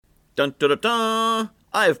Dun dun dun dun!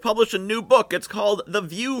 I've published a new book. It's called The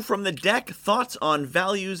View from the Deck, Thoughts on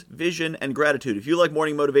Values, Vision, and Gratitude. If you like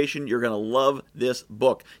morning motivation, you're going to love this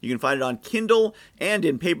book. You can find it on Kindle and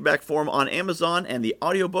in paperback form on Amazon, and the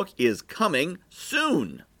audiobook is coming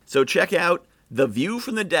soon. So check out The View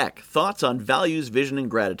from the Deck, Thoughts on Values, Vision, and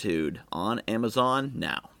Gratitude on Amazon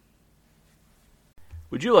now.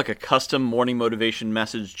 Would you like a custom morning motivation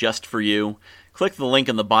message just for you? Click the link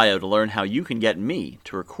in the bio to learn how you can get me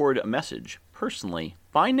to record a message personally,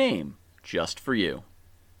 by name, just for you.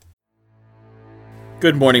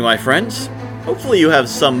 Good morning, my friends. Hopefully you have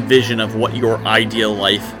some vision of what your ideal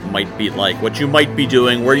life might be like, what you might be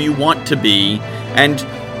doing, where you want to be, and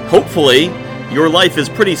hopefully your life is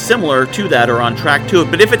pretty similar to that or on track to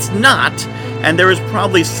it. But if it's not, and there is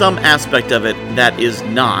probably some aspect of it that is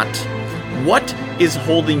not, what is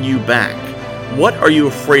holding you back? What are you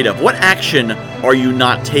afraid of? What action are you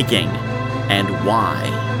not taking, and why?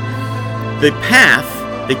 The path,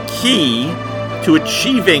 the key to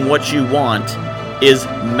achieving what you want is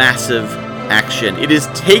massive action. It is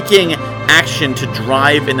taking action to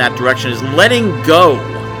drive in that direction. It is letting go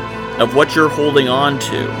of what you're holding on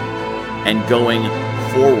to and going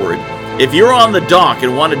forward. If you're on the dock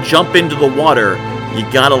and want to jump into the water, you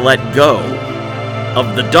gotta let go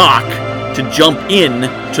of the dock to jump in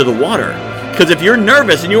to the water. Because if you're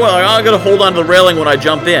nervous and you're like, I gotta hold on to the railing when I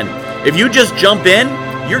jump in, if you just jump in,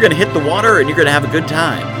 you're going to hit the water and you're going to have a good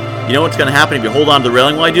time. You know what's going to happen if you hold on to the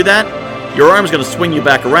railing while I do that? Your arm's going to swing you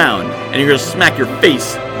back around and you're going to smack your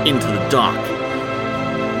face into the dock.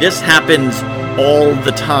 This happens all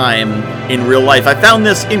the time in real life. I found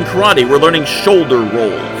this in karate. We're learning shoulder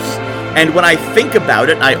rolls. And when I think about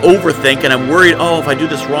it, I overthink and I'm worried, if I do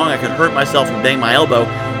this wrong, I could hurt myself and bang my elbow.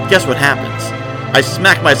 Guess what happens? I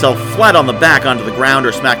smack myself flat on the back onto the ground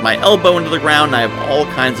or smack my elbow into the ground and I have all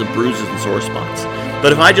kinds of bruises and sore spots.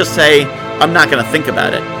 But if I just say, I'm not going to think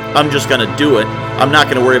about it, I'm just going to do it, I'm not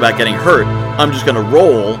going to worry about getting hurt, I'm just going to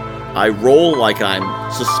roll, I roll like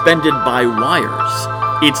I'm suspended by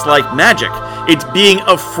wires. It's like magic. It's being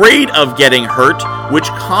afraid of getting hurt, which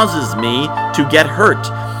causes me to get hurt.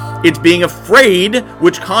 It's being afraid,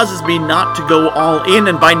 which causes me not to go all in,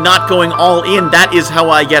 and by not going all in, that is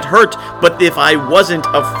how I get hurt. But if I wasn't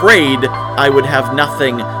afraid, I would have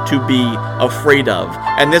nothing to be afraid of.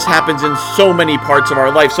 And this happens in so many parts of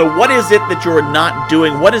our life. So what is it that you're not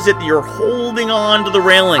doing? What is it that you're holding on to the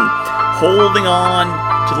railing, holding on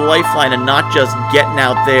to the lifeline, and not just getting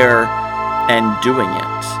out there and doing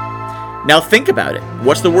it? Now think about it.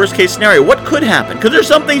 What's the worst case scenario? What could happen? Because there's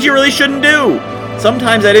some things you really shouldn't do.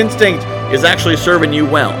 Sometimes that instinct is actually serving you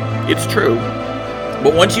well. It's true.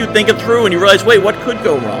 But once you think it through and you realize, wait, what could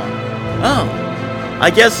go wrong?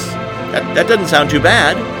 I guess that doesn't sound too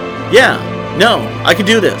bad. Yeah, no, I can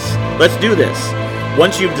do this. Let's do this.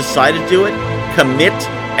 Once you've decided to do it, commit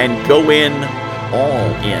and go in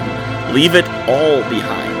all in. Leave it all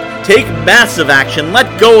behind. Take massive action.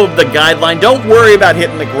 Let go of the guideline. Don't worry about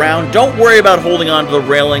hitting the ground. Don't worry about holding on to the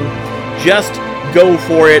railing. Just go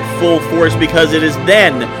for it full force, because it is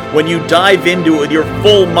then when you dive into it with your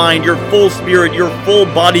full mind, your full spirit, your full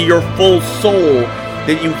body, your full soul,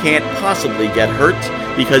 that you can't possibly get hurt,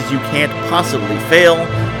 because you can't possibly fail,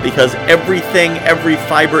 because everything, every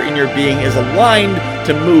fiber in your being is aligned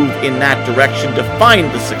to move in that direction, to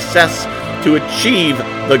find the success, to achieve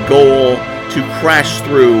the goal, to crash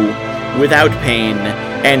through without pain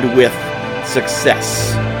and with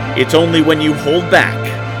success. It's only when you hold back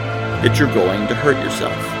that you're going to hurt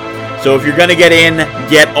yourself. So if you're going to get in,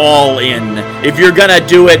 get all in. If you're going to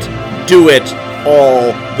do it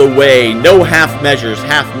all the way. No half measures.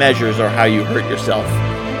 Half measures are how you hurt yourself.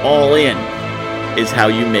 All in is how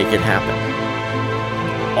you make it happen.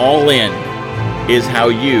 All in is how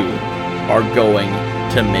you are going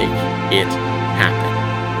to make it happen.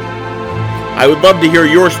 I would love to hear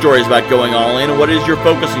your stories about going all in and what it is you're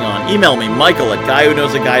focusing on. Email me,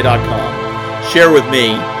 michael@guywhoknowsaguy.com. Share with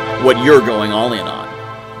me what you're going all in on.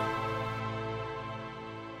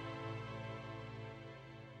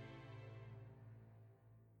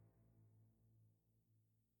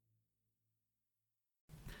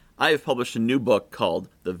 I have published a new book called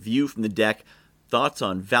The View from the Deck, Thoughts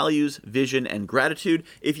on Values, Vision, and Gratitude.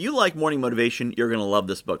 If you like morning motivation, you're going to love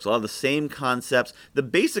this book. It's a lot of the same concepts. The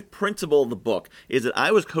basic principle of the book is that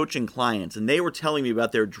I was coaching clients, and they were telling me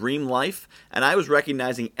about their dream life, and I was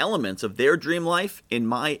recognizing elements of their dream life in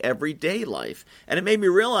my everyday life. And it made me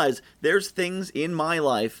realize there's things in my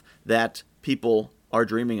life that people are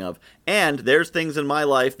dreaming of. And there's things in my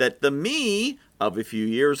life that the me of a few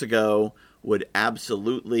years ago would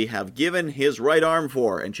absolutely have given his right arm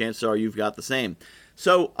for, and chances are you've got the same.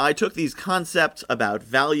 So I took these concepts about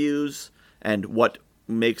values and what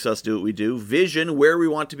makes us do what we do, vision, where we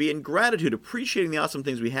want to be, and gratitude, appreciating the awesome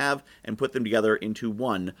things we have, and put them together into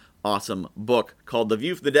one awesome book called The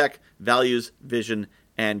View from the Deck, Values, Vision,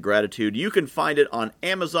 and Gratitude. You can find it on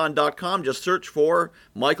Amazon.com. Just search for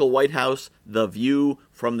Michael Whitehouse, The View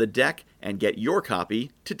from the Deck, and get your copy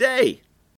today.